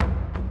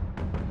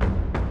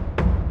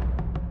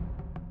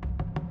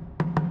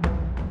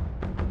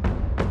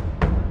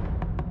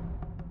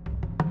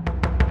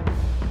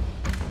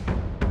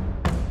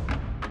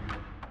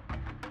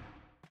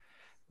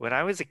When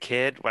I was a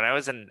kid, when I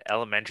was in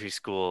elementary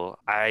school,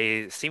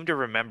 I seem to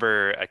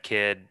remember a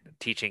kid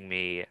teaching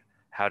me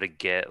how to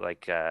get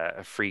like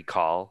a free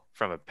call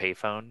from a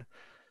payphone.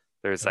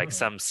 There's like Oh.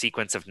 some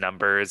sequence of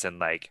numbers and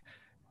like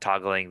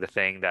toggling the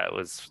thing that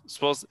was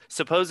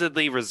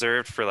supposedly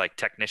reserved for like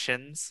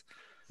technicians.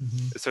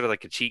 Mhm. It's sort of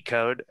like a cheat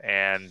code,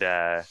 and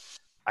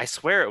I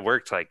swear it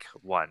worked like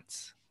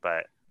once,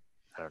 but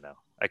I don't know.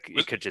 Was,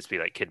 It could just be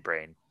like kid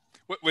brain.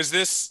 was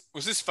this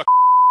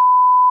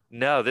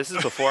No, this is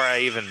before I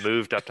even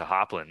moved up to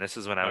Hopland. This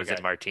is when I was in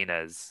okay?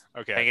 Martinez,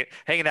 Okay.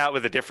 hanging out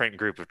with a different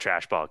group of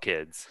trash ball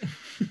kids.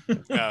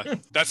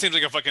 That seems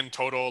like a fucking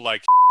total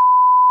like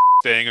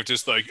thing of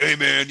just like, hey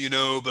man,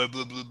 blah blah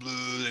blah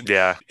blah. And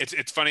Yeah.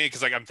 it's funny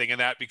because like I'm thinking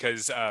that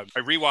because I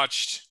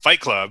rewatched Fight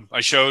Club.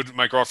 I showed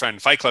my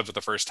girlfriend Fight Club for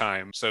the first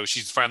time, so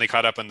she's finally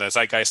caught up on the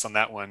zeitgeist on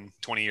that one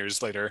 20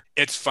 years later.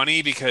 It's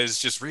funny because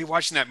just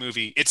rewatching that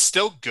movie, it's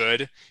still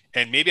good,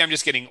 and maybe I'm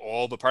just getting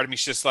old, but part of me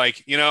is just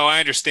like, I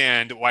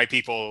understand why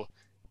people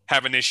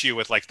have an issue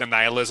with like the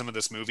nihilism of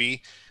this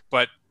movie,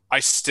 but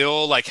I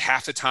still like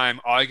half the time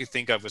all I could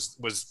think of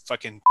was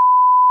fucking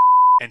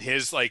and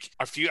his like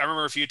I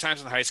remember a few times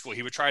in high school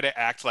he would try to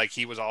act like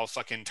he was all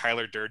fucking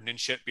Tyler Durden and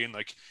shit, being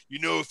like,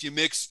 if you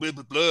mix blah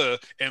blah blah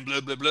and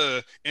blah blah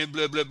blah and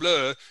blah blah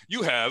blah,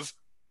 you have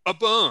a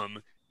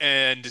bum.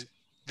 And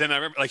then I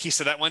remember like he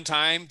said that one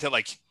time to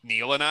like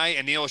Neil and I,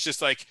 and Neil was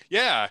just like,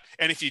 yeah,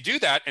 and if you do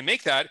that and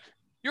make that,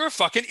 you're a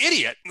fucking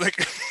idiot. Like,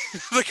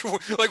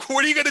 like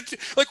what are you gonna do?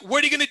 Like,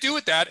 what are you gonna do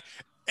with that?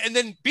 And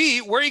then B,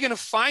 where are you gonna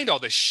find all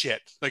this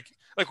shit? Like,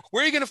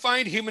 where are you gonna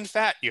find human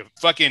fat? You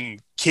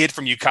fucking kid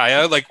from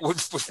Ukiah. Like,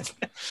 It's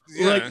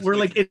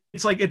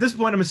like at this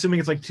point, I'm assuming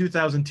it's like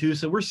 2002.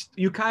 So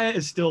Ukiah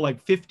is still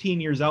like 15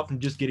 years out from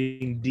just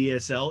getting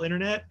DSL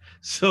internet.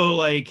 So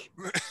like,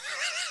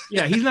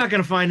 yeah, he's not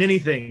gonna find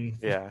anything.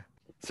 Yeah.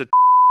 So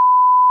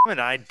and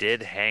I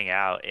did hang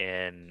out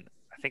in,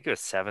 I think it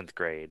was seventh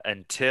grade,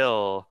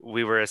 until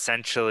we were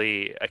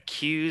essentially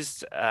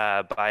accused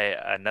by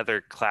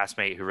another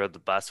classmate who rode the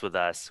bus with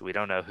us. We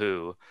don't know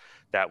who,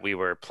 that we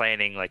were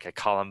planning like a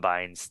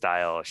Columbine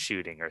style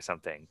shooting or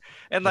something.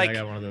 And Yeah, I like,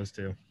 got one of those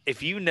too.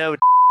 if you know,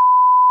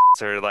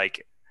 or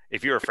like,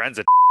 if you were friends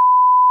with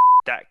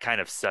that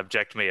kind of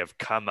subject may have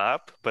come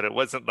up, but it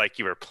wasn't like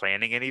you were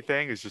planning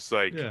anything. It's just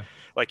Yeah.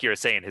 like you were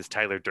saying, his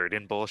Tyler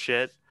Durden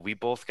bullshit. We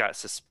both got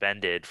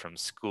suspended from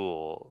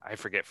school. I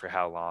forget for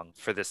how long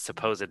for this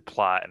supposed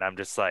plot. And I'm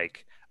just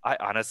like, I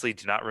honestly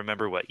do not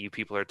remember what you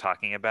people are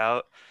talking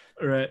about.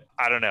 Right.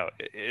 I don't know.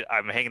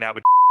 I'm hanging out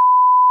with,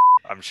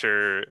 I'm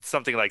sure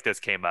something like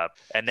this came up.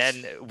 And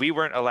then we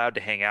weren't allowed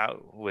to hang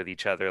out with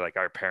each other. Like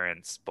our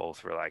parents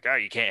both were like, oh,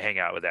 you can't hang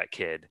out with that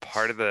kid.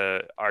 Part of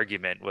the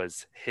argument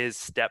was his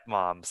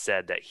stepmom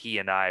said that he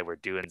and I were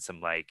doing some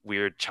like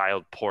weird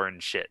child porn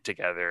shit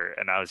together.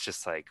 And I was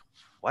just like,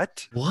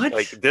 what? What?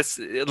 Like this,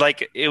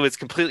 like it was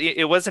completely,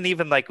 it wasn't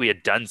even like we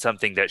had done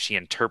something that she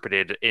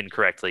interpreted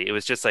incorrectly. It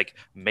was just like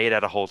made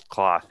out of whole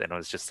cloth. And it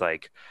was just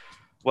like,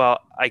 well,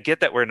 I get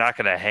that we're not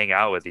going to hang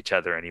out with each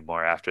other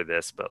anymore after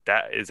this, but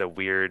that is a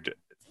weird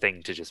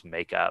thing to just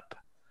make up.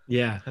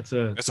 Yeah, it's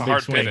a a big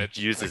hard swing. pivot.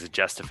 Use as a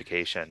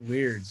justification.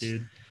 Weird,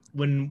 dude.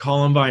 When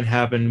Columbine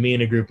happened, me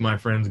and a group of my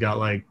friends got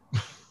like,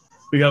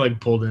 we got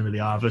like pulled into the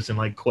office and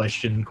like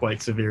questioned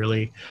quite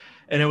severely,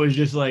 and it was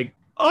just like,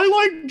 I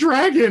like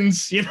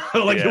dragons,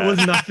 like Yeah. It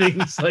was nothing.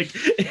 It's like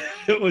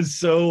it was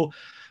so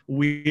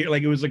weird.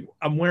 Like it was like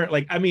I'm wearing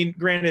like, I mean,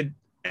 granted,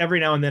 every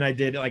now and then I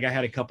did like I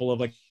had a couple of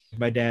like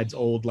my dad's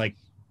old like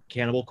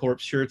Cannibal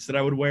Corpse shirts that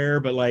I would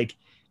wear, but like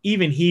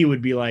even he would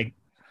be like,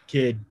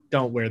 kid,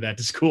 don't wear that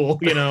to school,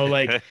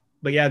 like.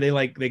 But yeah,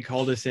 they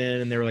called us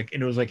in and they were like,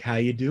 and it was like, how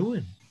you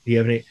doing? Do you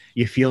have any,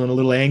 you feeling a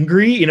little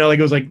angry? Like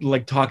it was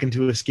like talking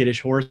to a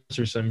skittish horse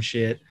or some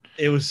shit.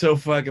 It was so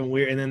fucking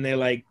weird. And then they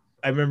like,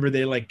 I remember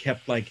they like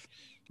kept like,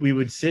 we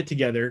would sit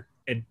together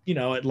and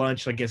at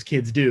lunch, like as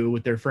kids do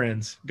with their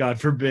friends, God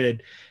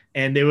forbid.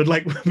 And they would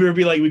like, we would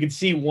be like, we could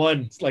see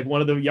one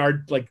of the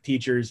yard like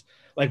teachers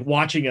like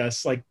watching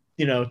us like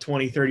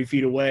 20, 30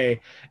 feet away,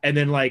 and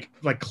then like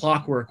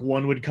clockwork,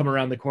 one would come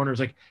around the corner. It was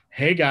like,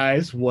 hey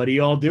guys, what are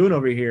y'all doing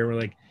over here? We're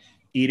like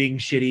eating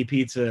shitty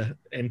pizza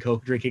and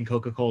drinking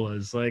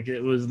Coca-Colas. Like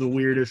it was the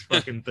weirdest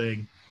fucking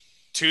thing.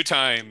 2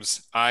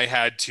 times I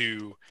had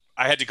to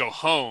go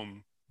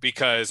home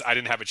because I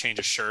didn't have a change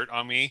of shirt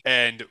on me.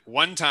 And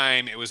one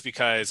time it was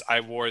because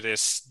I wore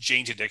this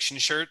Jane's Addiction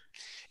shirt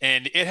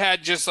and it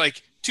had just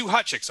like 2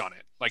 hot chicks on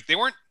it. Like they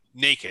weren't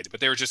naked, but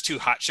they were just 2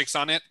 hot chicks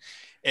on it.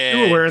 And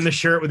you were wearing the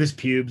shirt with his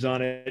pubes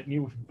on it, and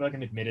you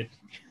fucking admit it.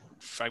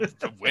 I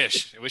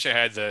wish I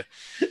had the,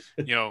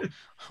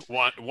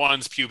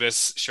 Juan's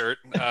pubis shirt.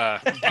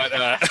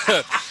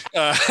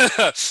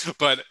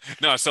 But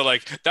no, so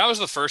like that was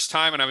the first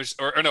time, and I was,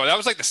 or no, that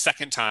was like the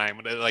second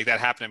time like that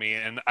happened to me,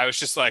 and I was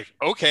just like,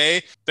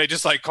 okay. They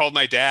just like called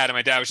my dad, and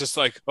my dad was just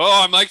like,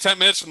 oh, I'm like 10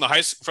 minutes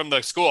from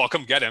the school. I'll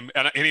come get him.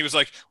 And he was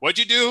like, what'd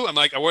you do? I'm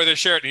like, I wore this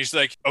shirt, and he's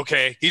like,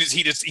 okay. He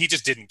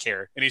just didn't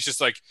care, and he's just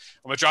like,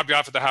 I'm gonna drop you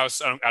off at the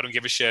house. I don't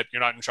give a shit.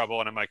 You're not in trouble.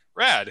 And I'm like,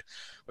 rad.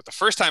 but the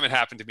first time it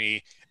happened to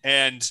me,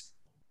 and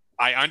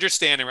I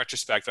understand in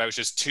retrospect that I was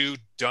just too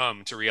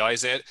dumb to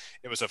realize it.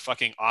 It was a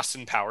fucking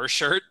Austin Powers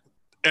shirt,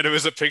 and it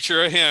was a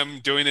picture of him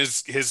doing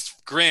his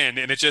grin,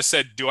 and it just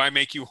said, "Do I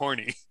make you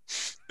horny?"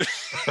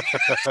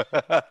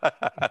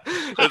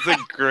 That's a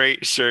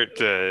great shirt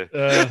to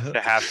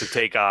have to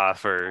take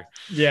off or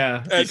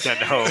be sent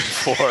home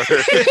for.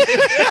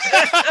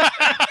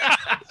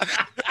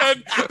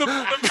 And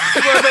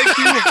make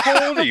you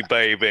horny,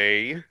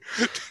 baby.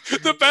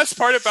 The best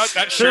part about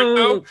that shirt,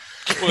 though,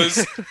 was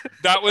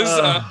that was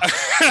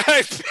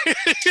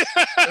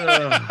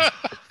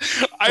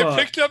I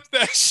picked up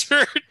that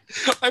shirt.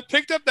 I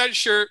picked up that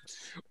shirt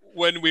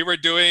when we were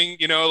doing,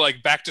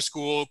 like back to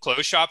school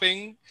clothes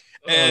shopping.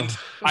 And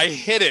I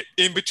hid it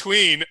in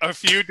between a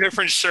few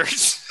different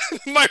shirts.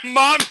 My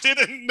mom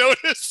didn't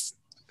notice.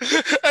 And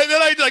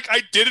then I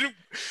didn't.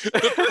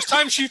 The first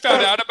time she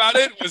found out about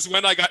it was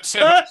when I got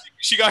sent.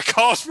 She got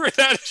called for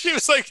that. She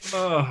was like,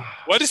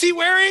 "What is he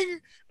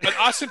wearing?" An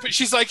Austin.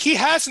 She's like, "He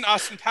has an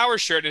Austin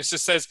Powers shirt," and it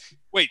just says,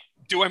 "Wait,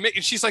 do I make?"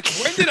 And she's like,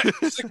 "When did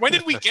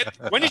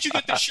you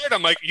get this shirt?"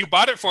 I'm like, "You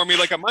bought it for me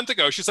like a month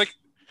ago." She's like,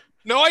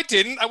 "No, I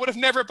didn't. I would have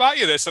never bought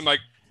you this." I'm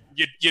like,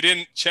 You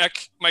didn't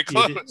check my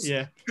clothes.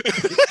 You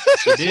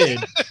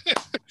did.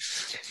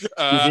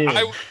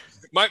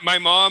 My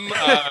mom,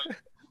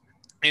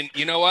 and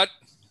you know what?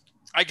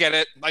 I get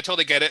it. I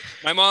totally get it.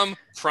 My mom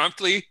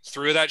promptly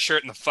threw that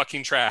shirt in the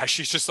fucking trash.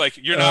 She's just like,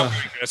 "You're not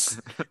wearing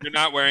this. You're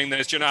not wearing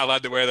this. You're not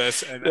allowed to wear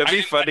this." And it'd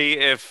be funny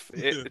if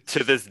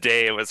to this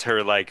day it was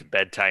her like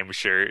bedtime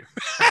shirt.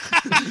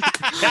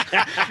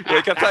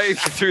 Like, I thought you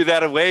threw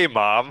that away,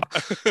 Mom.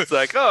 It's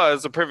like, oh,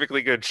 it's a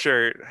perfectly good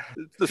shirt.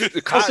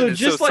 The cotton is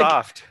so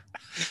soft.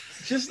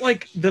 Just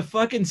like the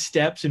fucking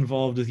steps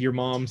involved with your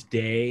mom's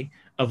day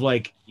of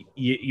like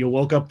you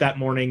woke up that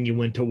morning, you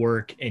went to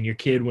work, and your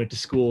kid went to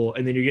school,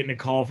 and then you're getting a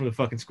call from the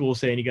fucking school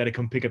saying you got to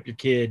come pick up your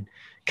kid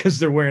because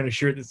they're wearing a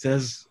shirt that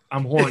says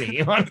 "I'm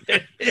horny" on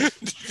it.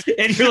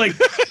 And you're like,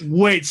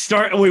 wait,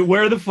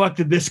 where the fuck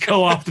did this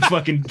go off the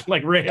fucking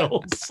like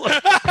rails?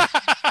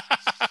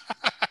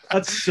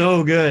 That's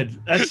so good.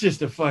 That's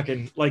just a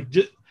fucking like.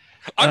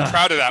 I'm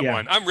proud of that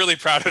one. I'm really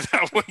proud of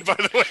that one, by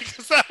the way,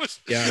 because that was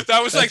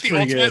like the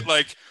ultimate good.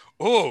 Like,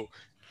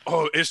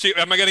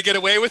 am I gonna get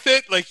away with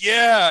it? Like,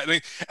 yeah.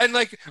 And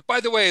like, by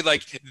the way,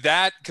 like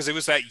that, because it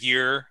was that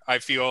year, I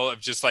feel, of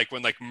just like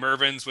when like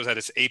Mervin's was at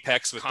its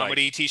apex with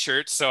comedy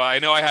t-shirts. So I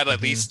know I had at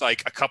least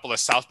like a couple of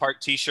South Park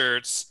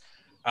t-shirts.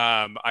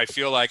 I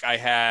feel like I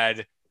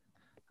had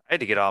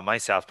to get all my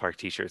South Park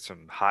t-shirts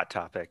from Hot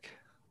Topic.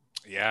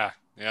 Yeah.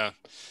 That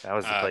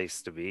was the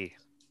place to be.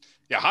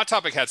 Yeah, Hot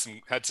Topic had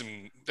some.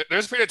 There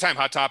was a period of time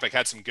Hot Topic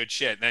had some good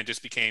shit, and then it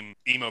just became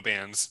emo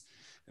bands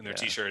in their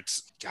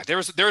t-shirts. God, there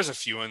was a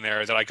few in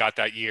there that I got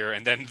that year,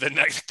 and then the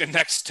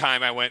next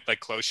time I went like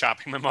clothes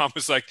shopping, my mom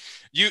was like,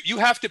 "You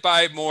have to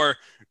buy more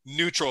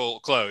neutral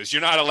clothes.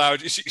 You're not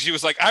allowed." She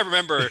was like, "I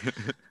remember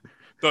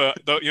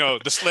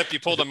the slip you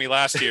pulled on me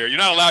last year. You're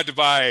not allowed to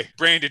buy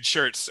branded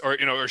shirts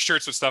or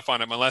shirts with stuff on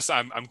them unless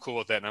I'm cool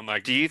with it." And I'm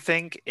like, do you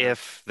think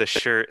if the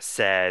shirt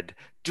said,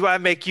 "Do I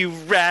make you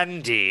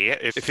Randy?"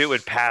 if it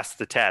would pass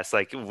the test,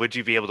 like, would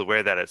you be able to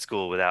wear that at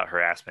school without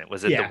harassment?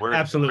 Was it the word?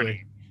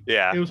 Absolutely.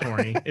 Yeah. It was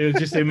horny. It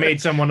was just, it made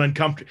someone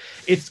uncomfortable.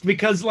 It's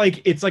because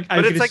like, it's like,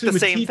 but it's like the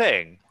same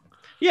thing.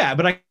 Yeah,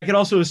 but I could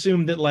also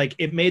assume that like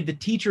it made the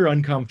teacher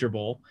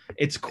uncomfortable.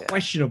 It's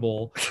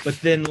questionable, but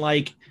then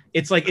like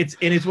it's one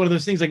of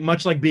those things, like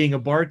much like being a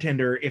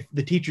bartender. If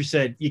the teacher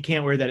said you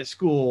can't wear that at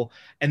school,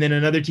 and then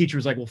another teacher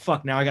was like, "Well,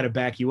 fuck, now I got to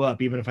back you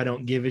up, even if I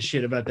don't give a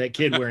shit about that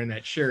kid wearing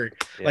that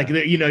shirt." Like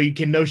you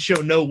can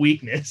show no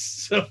weakness.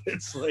 So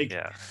it's like,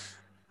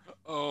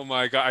 oh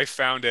my god, I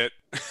found it.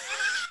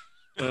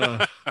 I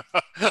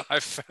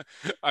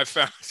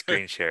found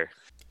screen share.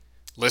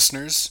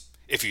 Listeners,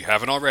 if you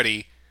haven't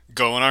already,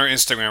 go on our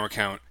Instagram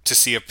account to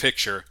see a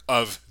picture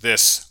of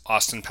this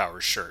Austin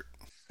Powers shirt.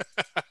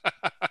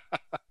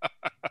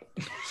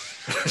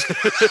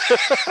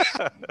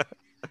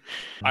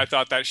 I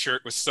thought that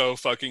shirt was so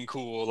fucking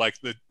cool. Like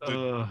the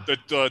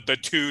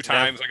two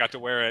times I got to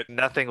wear it.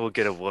 Nothing will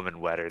get a woman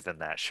wetter than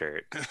that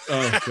shirt.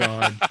 Oh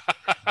god.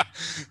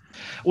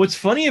 What's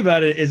funny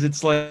about it is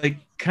it's like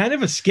kind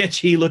of a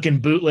sketchy looking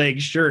bootleg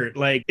shirt.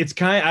 Like it's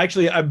I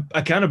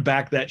kind of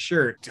back that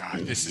shirt.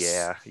 God,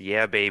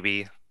 yeah,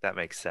 baby. That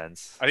makes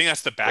sense. I think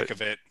that's the back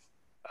of it.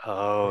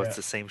 Oh, it's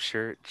the same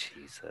shirt.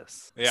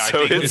 Jesus. Yeah,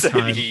 so it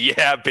said,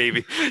 "Yeah,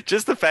 baby."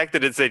 Just the fact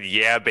that it said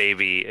 "Yeah,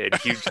 baby" in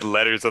huge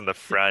letters on the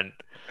front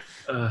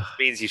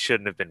means you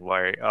shouldn't have been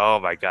wearing.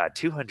 Oh my god,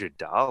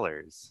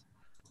 $200,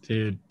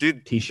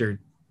 dude. T-shirt,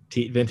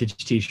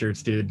 vintage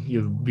T-shirts, dude.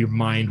 Your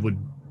mind would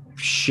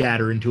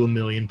shatter into a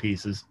million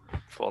pieces.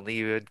 If only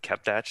you had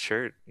kept that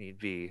shirt, you'd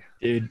be.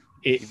 Dude,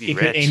 it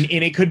could, and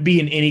it could be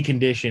in any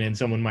condition, and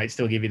someone might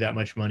still give you that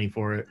much money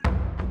for it.